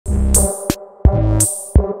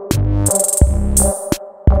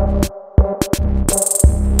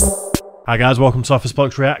Hi guys, welcome to Office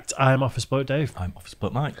Blokes React. I'm Office Bloke Dave. I'm Office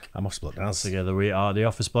Bloke Mike. I'm Office Bloke Daz. Together we are the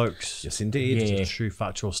Office Blokes. Yes, indeed. It's a true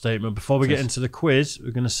factual statement. Before we get into the quiz,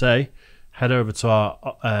 we're going to say, head over to our,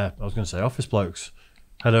 Office Blokes.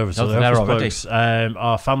 Head over to the Office Blokes.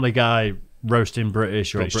 Our Family Guy roasting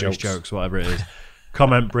British British jokes, whatever it is.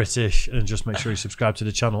 Comment British and just make sure you subscribe to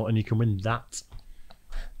the channel and you can win that.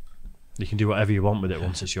 You can do whatever you want with it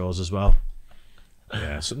once it's yours as well.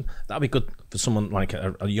 Yeah, so that'd be good for someone like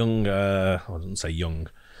a young, I wouldn't say young,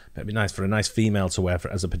 but it'd be nice for a nice female to wear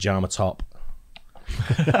as a pajama top.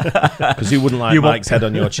 Because you wouldn't like Mike's head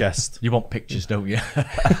on your chest. You want pictures, don't you?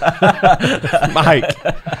 Mike,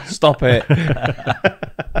 stop it.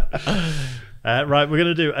 Right, we're going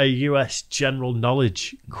to do a US general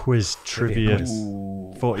knowledge quiz trivia.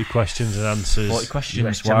 40 questions and answers. 40 questions,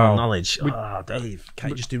 US general knowledge. Oh, Dave,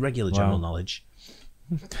 can't you just do regular general knowledge?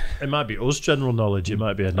 It might be us general knowledge. It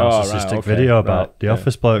might be a narcissistic video about the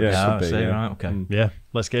Office Blokes. Yeah, right, okay. Yeah,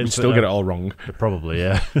 let's get into it. Still get it all wrong. Probably,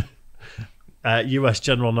 yeah. US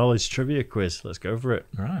general knowledge trivia quiz. Let's go for it.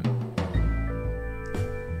 All right.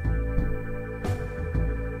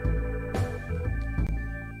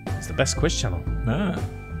 It's the best quiz channel. Ah.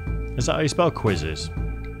 Is that how you spell quizzes?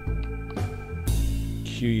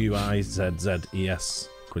 Quizzes.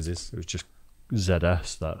 Quizzes. It was just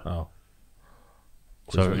ZS, that. Oh.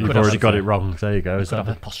 So you've already got it wrong. There you go. Could have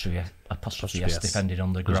apostrophe S, depending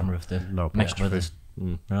on the grammar of the apostrophe.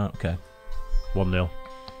 Right, okay. 1-0.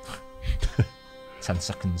 10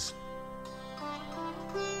 seconds.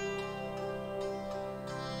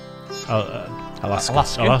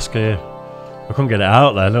 Alaska. Yeah. I couldn't get it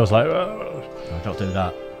out then. I was like, oh. No, don't do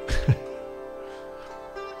that.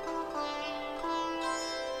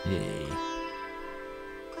 Yay.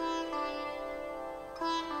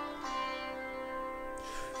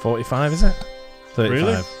 $45, is it? 35.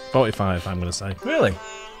 Really? 45, I'm going to say. Really?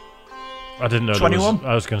 I didn't know 21?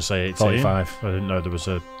 I was going to say 18. 45. I didn't know there was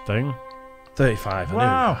a thing. 35.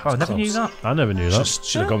 Wow. I never knew that. I never knew that.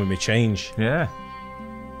 Should have gone with me change. Yeah.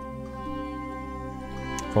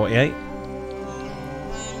 48.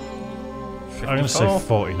 I'm going to say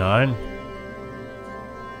 49.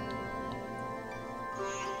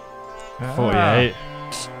 48.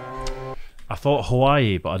 I thought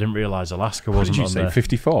Hawaii, but I didn't realise Alaska wasn't on there. Did you say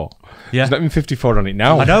 54? Yeah. There's not even 54 on it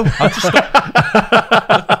now. I know. Well,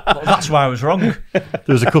 that's why I was wrong. There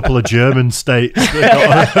was a couple of German states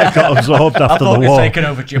that got absorbed after the war. I thought you'd taken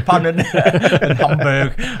over Japan and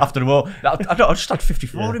Hamburg after the war. I just had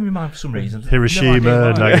 54 in my mind for some reason.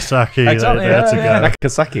 Hiroshima, Nagasaki. Exactly, they had to go.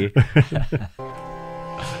 Nagasaki.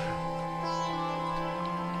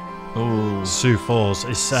 Ooh. Sioux Falls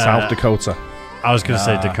is South Dakota. I was going to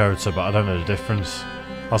say Dakota, but I don't know the difference.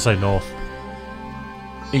 I'll say North.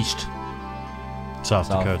 East. South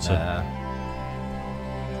Dakota.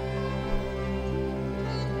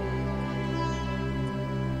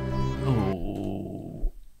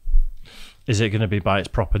 Ooh. Is it going to be by its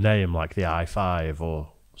proper name, like the I-5 or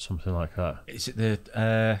something like that? Is it the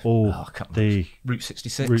the Route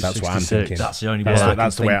 66? Route That's 66. what I'm thinking. That's the only one.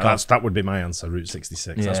 That's the way. That would be my answer. Route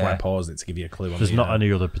 66. Yeah. That's why I paused it to give you a clue. There's not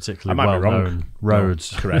any other particularly well-known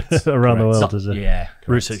roads correct around the world, is there? Yeah.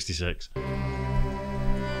 Route 66.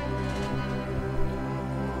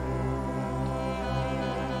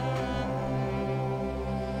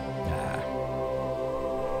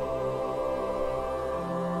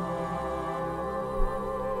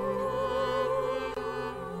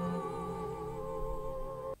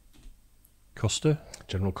 Custer?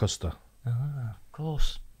 General Custer. Of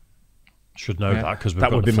course. Should know that because we've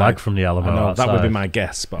got would the be flag from the Alamo outside. That would be my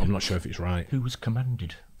guess, but I'm not sure if it's right. Who was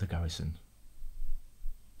commanded the garrison?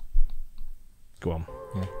 Go on.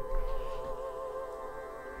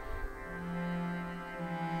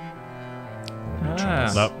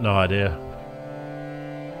 Yeah. Nope, no idea.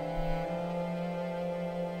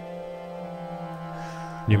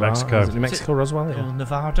 New Mexico. Is it New Mexico, Roswell? Or Yeah.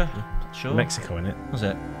 Nevada? Not sure. Mexico, in it. Was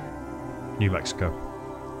it? New Mexico.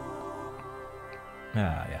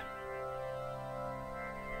 Yeah.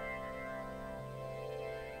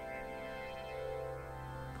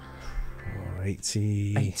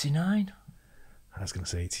 89? I was going to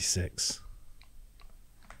say 86.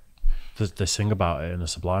 They sing about it in a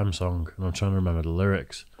Sublime song, and I'm trying to remember the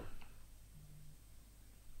lyrics.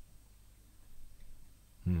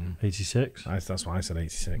 86? That's why I said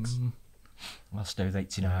 86. I'll stay with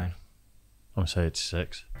 89. I'm going to say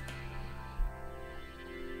 86.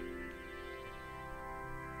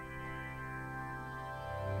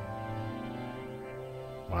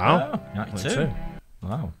 Wow. 92.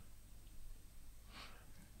 Wow.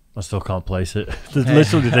 I still can't place it.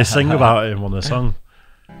 Literally, they sing about it in one of the songs.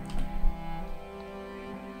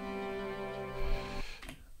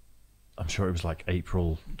 sure it was like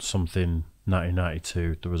April something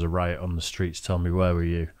 1992. There was a riot on the streets. Tell me, where were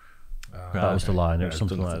you? That was the line. It was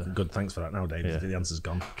something like that. Good, thanks for that now, Dave. Yeah. The answer's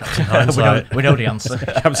gone. Captain Hindsight. we know the answer.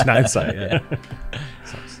 Captain Hindsight,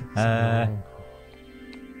 yeah.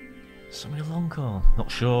 Somebody long call.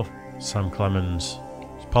 Not sure. Sam Clemens.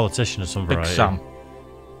 He's a politician of some Big variety. Sam.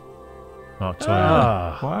 Mark Twain.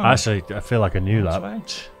 Wow. Actually, I feel like I knew that. Twain.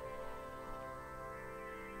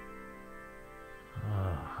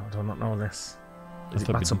 I do not know this. Is it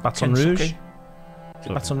thought it'd be Baton Rouge? Kentucky. Is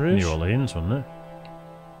it Baton Rouge? New Orleans, wasn't it?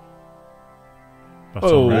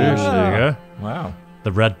 Baton Rouge, there you go. Wow.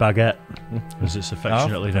 The Red Baguette, as it's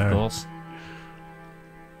affectionately known. Of course.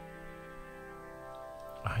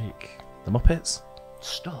 Ike. The Muppets?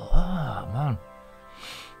 Stop. Ah, man.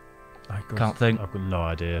 Can't think. I've got no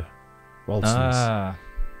idea. Waltons.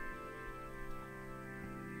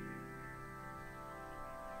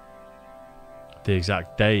 The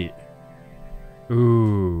exact date.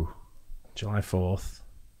 Ooh. July 4th.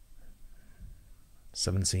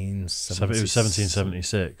 1776. It was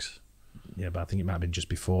 1776. Yeah, but I think it might have been just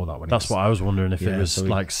before that. That's what I was wondering, if it was so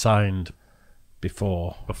like signed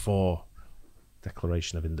before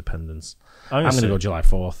Declaration of Independence. I'm going to go July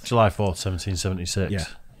 4th. July 4th, 1776. Yeah,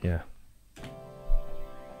 yeah.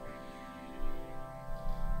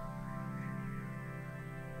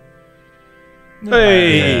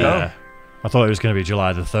 Hey! Yeah. I thought it was going to be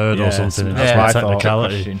July the 3rd or something. That's my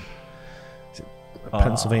technicality.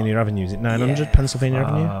 Pennsylvania Avenue. Is it 900 Pennsylvania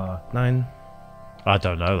Avenue? 9. I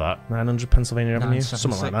don't know that. 900 Pennsylvania Avenue?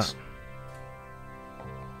 Something like that.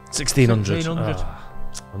 1600.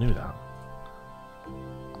 I knew that.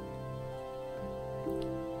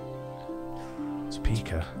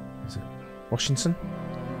 Topeka. Is it Washington?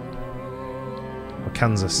 Or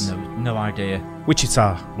Kansas? No idea.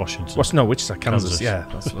 Wichita. Washington. No, Wichita, Kansas. Yeah,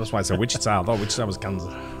 that's why I said Wichita. I thought Wichita was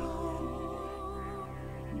Kansas.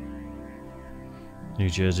 New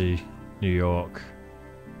Jersey, New York,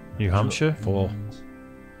 New Hampshire. 4.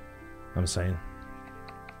 I'm saying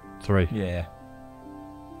 3. Yeah.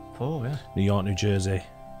 4, yeah. New York, New Jersey,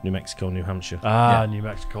 New Mexico, New Hampshire. New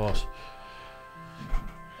Mexico. Of course.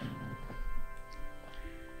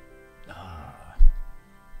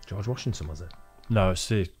 George Washington, was it? No, it's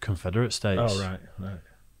the Confederate States. Oh, right.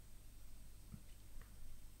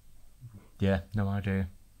 Yeah, no idea.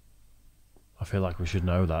 I feel like we should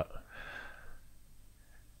know that.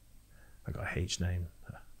 I got a H name.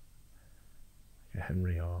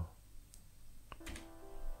 Henry or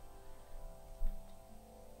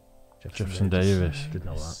Jefferson Davis. Did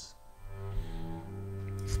know that.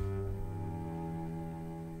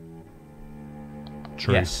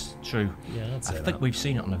 True. Yes, true. Yeah, I think we've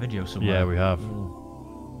seen it on a video somewhere. Yeah, we have.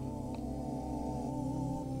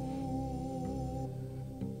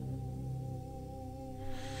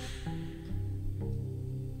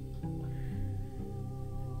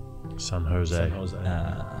 San Jose. San Jose.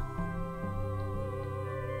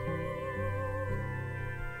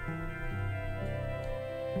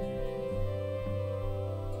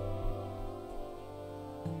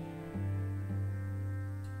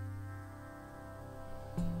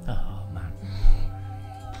 Oh, man.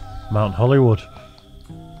 Mount Hollywood.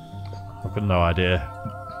 I've got no idea.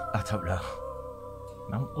 I don't know.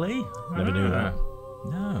 Mount Lee? Never knew that.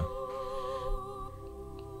 No.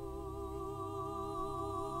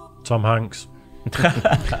 Tom Hanks.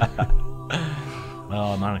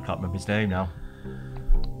 Oh, man, I can't remember his name now.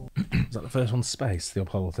 Was that the first one to space, the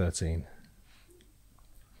Apollo 13?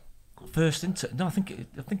 First into... No, I think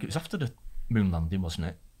it was after the moon landing, wasn't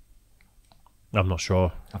it? I'm not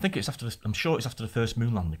sure. I think it's after... I'm sure it's after the first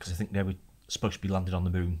moon landing, because I think they were supposed to be landed on the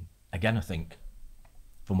moon again, I think,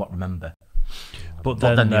 from what I remember. But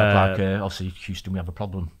then obviously, Houston, we have a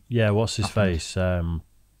problem. Yeah, what's his face?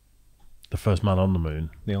 The first man on the moon,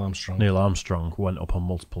 Neil Armstrong. Neil Armstrong, went up on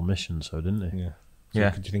multiple missions, so didn't he? Yeah.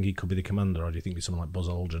 Yeah. Do you think he could be the commander, or do you think it'd be someone like Buzz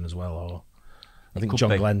Aldrin as well? Or I think could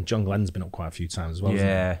John be. Glenn. John Glenn's been up quite a few times as well.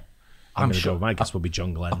 Yeah. I'm sure. My guess will be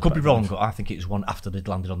John Glenn. I could be wrong, but I think it was one after they'd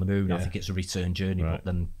landed on the moon. Yeah. I think it's a return journey, Right. but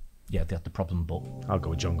then, yeah, they had the problem, but... I'll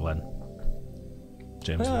go with John Glenn.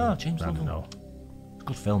 James. Ah, Lovell. James I don't Lovell. know. It's a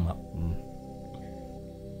good film, that.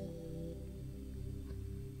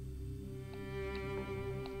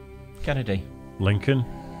 Kennedy. Lincoln.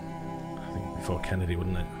 I think before Kennedy,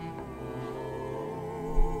 wouldn't it?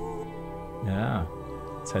 Yeah.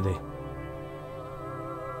 Teddy.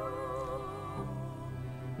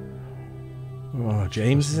 Oh,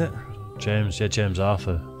 James, is it? James, yeah, James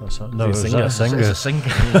Arthur. That's not, no, Is he was a that a singer? It's a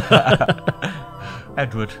singer.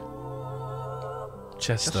 Edward.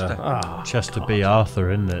 Chester. Ah, Chester B. Arthur,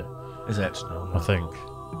 isn't it? Is it? I think.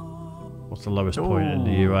 What's the lowest point in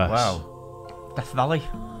the US? Wow. Death Valley.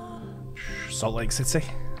 Salt Lake City.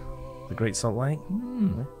 The Great Salt Lake.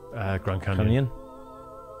 Grand Canyon.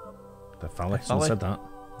 Death Valley. Someone said that.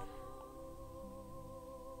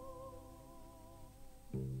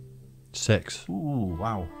 6. Ooh,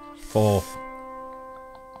 wow. 4.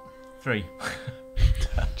 3.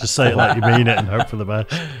 Just say it like you mean it and hope for the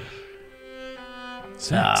best. 6.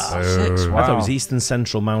 6. Wow. I thought it was Eastern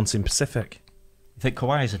Central Mountain Pacific. You think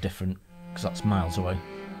Kauai's are different? Because that's miles away.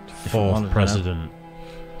 Fourth president.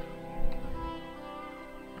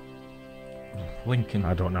 Lincoln.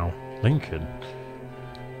 I don't know. Lincoln.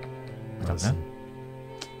 I don't know.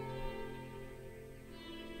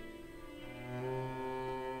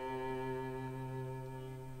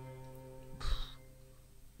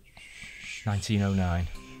 $1909.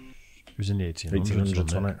 It was in the 1800s,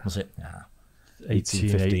 wasn't it? Was it? Yeah.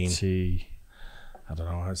 1880. I don't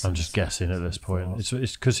know. I'm just guessing at this point. It's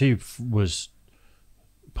because he was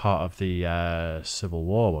part of the Civil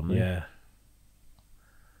War, wasn't he? Yeah.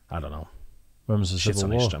 I don't know. When was the Civil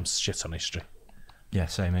War? I'm shit on history. Yeah,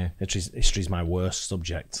 same here. History's my worst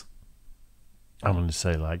subject. I'm going to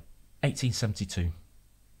say like 1872.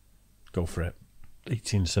 Go for it.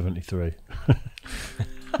 1873. In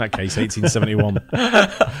that case, 1871.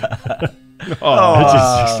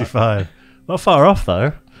 1865. Not far off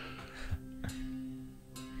though.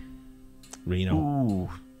 Reno. Ooh.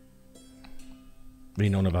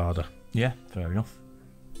 Reno, Nevada. Yeah, fair enough.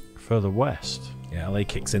 Further west. Yeah, LA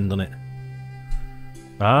kicks in, doesn't it?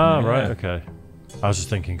 Ah, Yeah. right, okay. I was just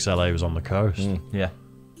thinking 'cause LA was on the coast. Yeah.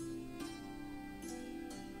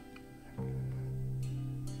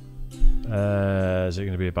 Is it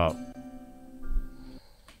going to be about...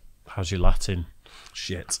 How's your Latin?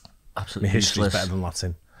 Shit. My Absolutely history's useless. better than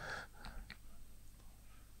Latin.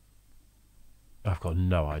 I've got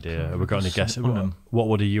no idea. Have we got any guesses? Something. What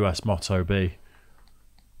would a US motto be?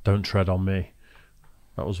 Don't tread on me.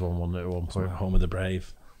 That was one, wasn't it, at one point? Home of the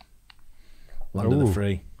brave. Land of Ooh. the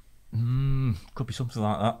free. Could be something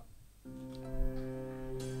like that.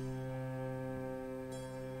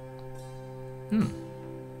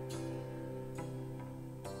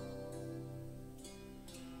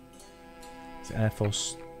 Is it Air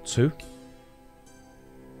Force 2?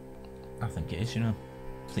 I think it is, you know.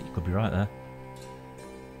 I think you could be right there.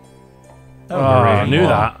 I knew Marine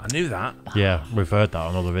that. I knew that. Yeah, we've heard that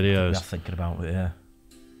on other videos. Yeah, thinking about it, yeah.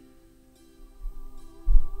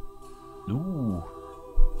 Ooh.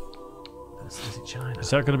 Is it China? Is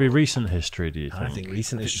that going to be recent history, do you think? I think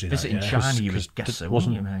recent history. Visiting that, yeah. China, you 'Cause would guess it,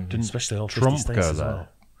 wasn't- wouldn't you, mate? didn't Especially all 50 Trump states go as there? well.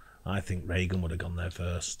 I think Reagan would have gone there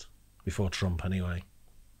first. Before Trump, anyway.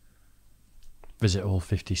 Visit all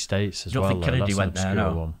 50 states as You don't well. think though. Kennedy That's an went there,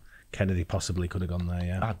 obscure no? one. Kennedy possibly could have gone there,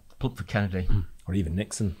 yeah. I'd plug for Kennedy. Or even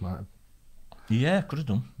Nixon. Might have. Yeah, could have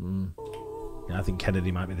done. Yeah, I think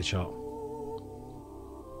Kennedy might be the shot.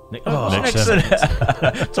 Nixon.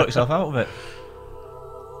 Talk yourself out of it.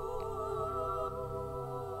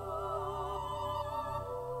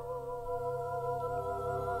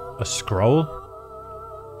 A scroll?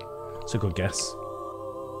 It's a good guess.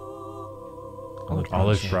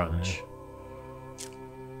 Olive branch.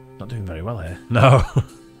 Not doing very well here. No.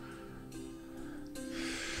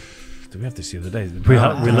 Did we have this the other day? we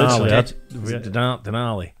literally had... Was it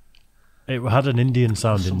Denali? It had an Indian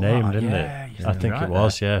sounding Something name, like that, didn't yeah, it? you're I think right it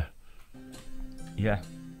was, yeah. Yeah.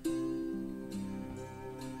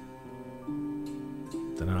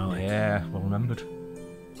 Denali. Yeah, well remembered.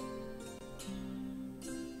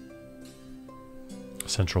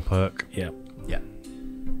 Central Perk. Yeah. Yeah.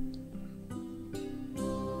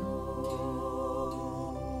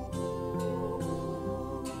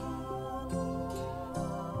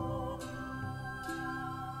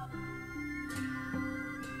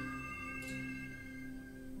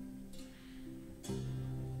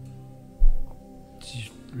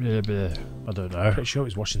 I don't know. Pretty sure it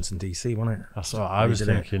was Washington, D.C., wasn't it? That's what I was Did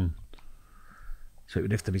it? thinking. So it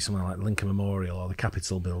would have to be somewhere like Lincoln Memorial or the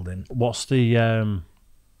Capitol Building. What's the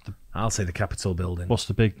I'll say the Capitol Building. what's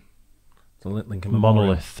the big the Lincoln Memorial?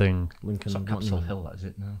 monolith thing? Lincoln It's not Capitol Monument. Hill, that is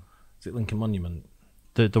it? No. Is it Lincoln Monument?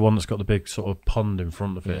 The one that's got the big sort of pond in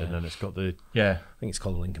front of it, and then it's got the... Yeah. I think it's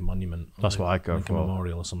called the Lincoln Monument. That's what I'd go Lincoln for.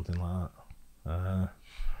 Memorial or something like that. I'm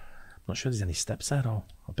not sure there's any steps there though.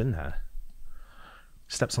 I've been there.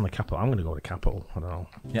 Steps on the Capitol. I'm going to go to Capitol. I don't know.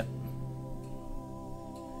 Yep.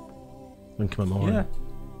 Lincoln Memorial. Yeah.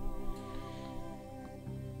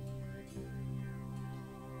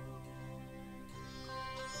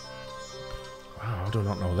 Wow, I do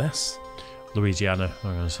not know this. Louisiana,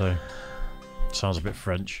 I'm going to say. Sounds a bit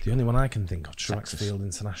French. The only one I can think of, Truax Texas. Field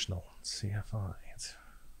International, CFI.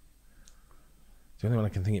 The only one I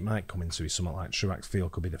can think it might come into is something like Truax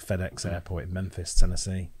Field, could be the FedEx Airport in Memphis,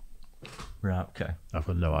 Tennessee. Right, okay. I've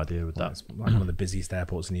got no idea with that. It's like one of the busiest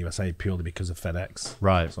airports in the USA purely because of FedEx.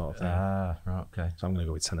 Right. Sort of thing. Ah, right, okay. So I'm going to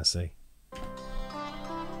go with Tennessee.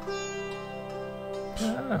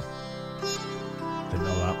 Ah. Didn't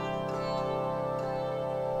know that.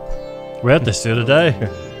 We had this the other day.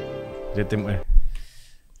 Didn't we?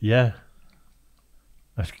 Yeah.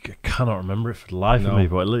 I cannot remember it for the life of me,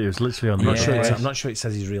 but it was literally on the I'm not sure it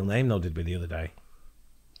says his real name, though, did we, the other day?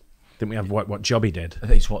 Didn't we have what job he did? I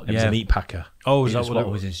think it's what, It was a meat packer. Oh, is That's that what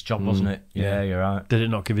was his job, wasn't it? Yeah, you're right. Did it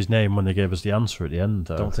not give his name when they gave us the answer at the end,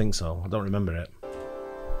 though? Don't think so. I don't remember it.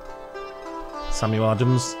 Samuel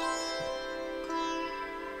Adams.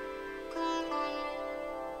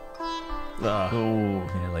 Oh,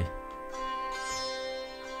 nearly.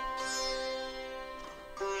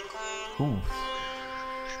 Ooh.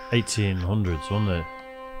 1800s, wasn't it?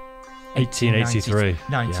 1883.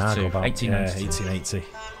 92. Yeah, I go about 1892. 1880.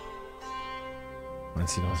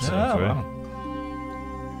 1903. Oh, wow.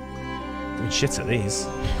 Doing shit at these.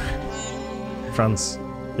 France.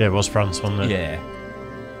 Yeah, it was France, wasn't it? Yeah.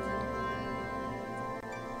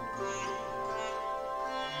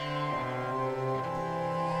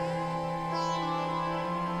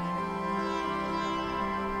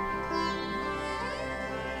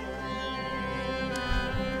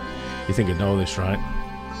 You think you know this, right?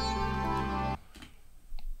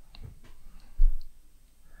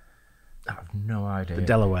 I have no idea. The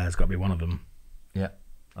Delaware's got to be one of them, Yeah.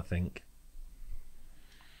 I think.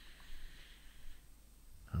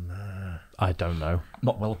 And I don't know.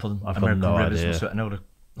 Not well up on I've got American no rivers. idea. So I know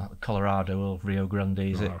like the Colorado or Rio Grande,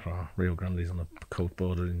 is it? Rio Grande's on the coast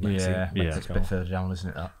border in Yeah, Mexico. it's a bit further down, isn't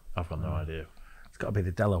it? That. I've got no idea. It's got to be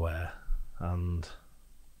the Delaware, and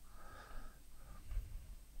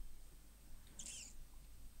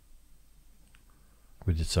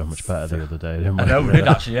We did so much better the other day, didn't we? I know we did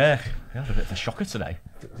actually. Yeah, we had a bit of a shocker today.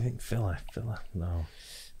 I think Philly. No.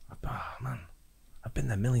 Oh, man. I've been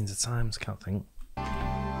there millions of times, can't think.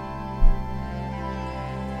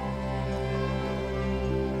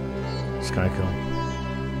 Schuylkill.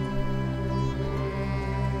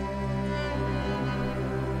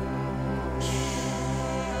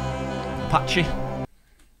 Apache.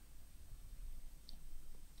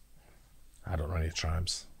 I don't know any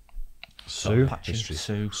tribes. Sioux? Apache. History.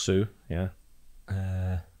 Sioux. Sioux, yeah.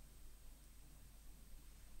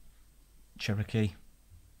 Cherokee.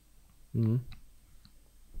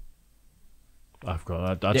 I've got.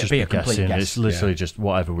 I'd Yeah, just be be a complete guessing. guess. It's literally just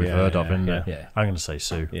whatever we've heard of, isn't it? yeah. I'm going to say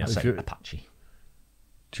Sioux. I'll If say you- Apache.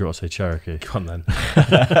 Do you want to say Cherokee? Go on then.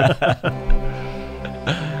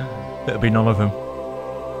 It'll be none of them.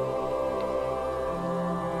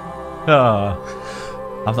 Ah,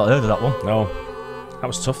 I've not heard of that one. No. That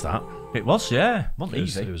was tough, that. It was, yeah. Wasn't It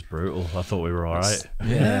was, easy. it was brutal. I thought we were all right.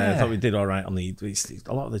 Yeah, I thought we did all right on the.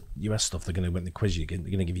 A lot of the US stuff, they're going to, when they quiz you, they're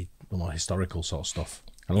going to give you a more historical sort of stuff.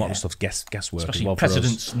 And a lot of the stuff's guesswork. Especially as well for us.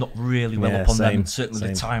 presidents, not really well Yeah, up on them. same, And certainly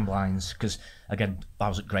the same. timelines, because again, I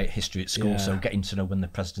was at great history at school, Yeah. so getting to know when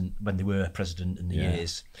they were president and the Yeah.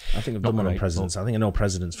 years. I think I've Not done one on great, presidents. I think I know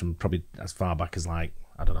presidents from probably as far back as, like,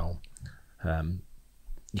 I don't know.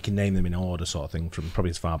 You can name them in order, sort of thing, from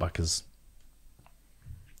probably as far back as.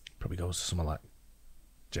 Probably goes to someone like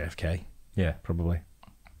JFK, Yeah, probably.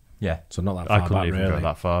 yeah. So not that far I couldn't back, even really. go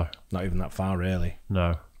that far. Not even that far, really.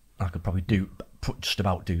 No. I could probably just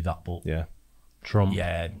about do that, but Yeah. Trump,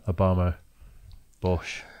 yeah, Obama,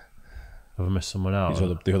 Bush. Have I missed someone out? The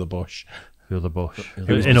other Bush. The other Bush. Who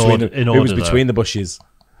was In between order, the, in who order was between the Bushes?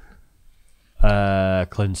 though.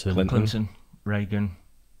 Clinton, Clinton, Reagan,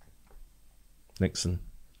 Nixon.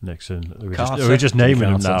 Nixon. Carter. Are we just naming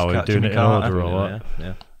them Carter. now? We're doing Jimmy it in Carter. order or what?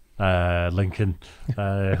 Yeah. Lincoln.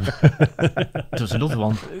 There was another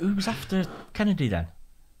one. Who was after Kennedy then?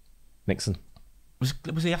 Nixon.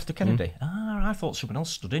 Was he after Kennedy? Ah, I thought someone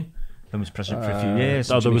else stood in and was president for a few years.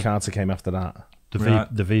 Jimmy Carter came after that.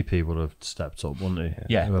 The VP would have stepped up, wouldn't he?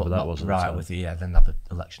 Yeah, Whoever but that not was. at the right time. with the then have an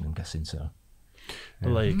election. I'm guessing so.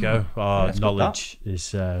 Well, there you go. Our that's good, knowledge is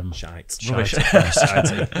Shite. Rubbish.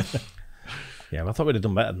 Yeah, I thought we'd have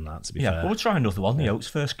done better than that, to be Yeah, fair. well, we'll try another one. The Oaks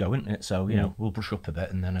first go, isn't it? So, you know, we'll brush up a bit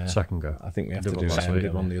and then... second go. I think we have Did to one do last that. We week,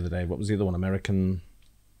 did one didn't the other day. What was the other one?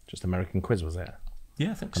 Just American quiz, was it?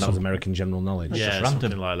 Yeah, I think And that was American general knowledge. Yeah, just random.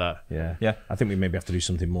 something like that. Yeah. Yeah. I think we maybe have to do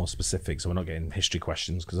something more specific so we're not getting history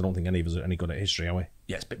questions, because I don't think any of us are any good at history, are we?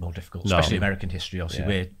 Yeah, it's a bit more difficult, No. especially American history. Obviously,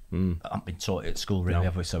 Yeah. we haven't been taught it at school, really, No.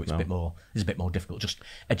 have we? So it's No. a bit more difficult. Just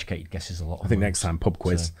educated guesses a lot. I think next time, pub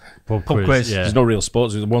quiz. Pub quiz. Yeah. There's no real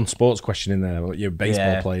sports. There's one sports question in there. Like your baseball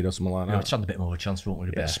Yeah. played or something like Yeah, that. it's had a bit more of a chance, won't we?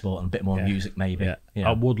 A bit Yeah. of sport and a bit more Yeah. music, maybe. Yeah. Yeah.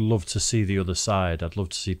 I would love to see the other side. I'd love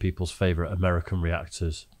to see people's favourite American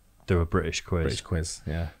reactors do a British quiz. British quiz.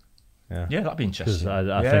 Yeah. Yeah, that'd be Because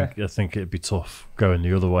interesting. I think it'd be tough going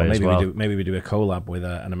the other way as Maybe well. we do a collab with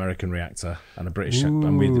an American reactor and a British, Ooh.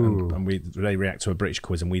 and they react to a British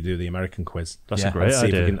quiz and we do the American quiz. That's Yeah. a great and see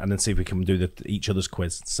if we idea. can, and then see if we can do each other's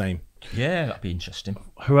quiz the same. Yeah, that'd be interesting.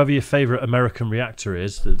 Whoever your favourite American reactor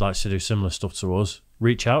is that likes to do similar stuff to us,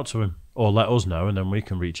 reach out to him or let us know, and then we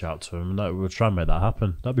can reach out to him, and we'll try and make that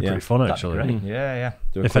happen. That'd be Yeah. pretty fun, That'd actually. be great. Yeah.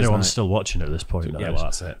 Do a If quiz anyone's night. still watching at this point, Yeah, that well,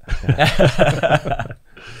 is. that's it.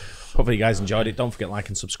 Hopefully you guys enjoyed it. Don't forget, like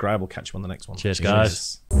and subscribe. We'll catch you on the next one. Cheers,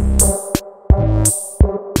 guys. Cheers.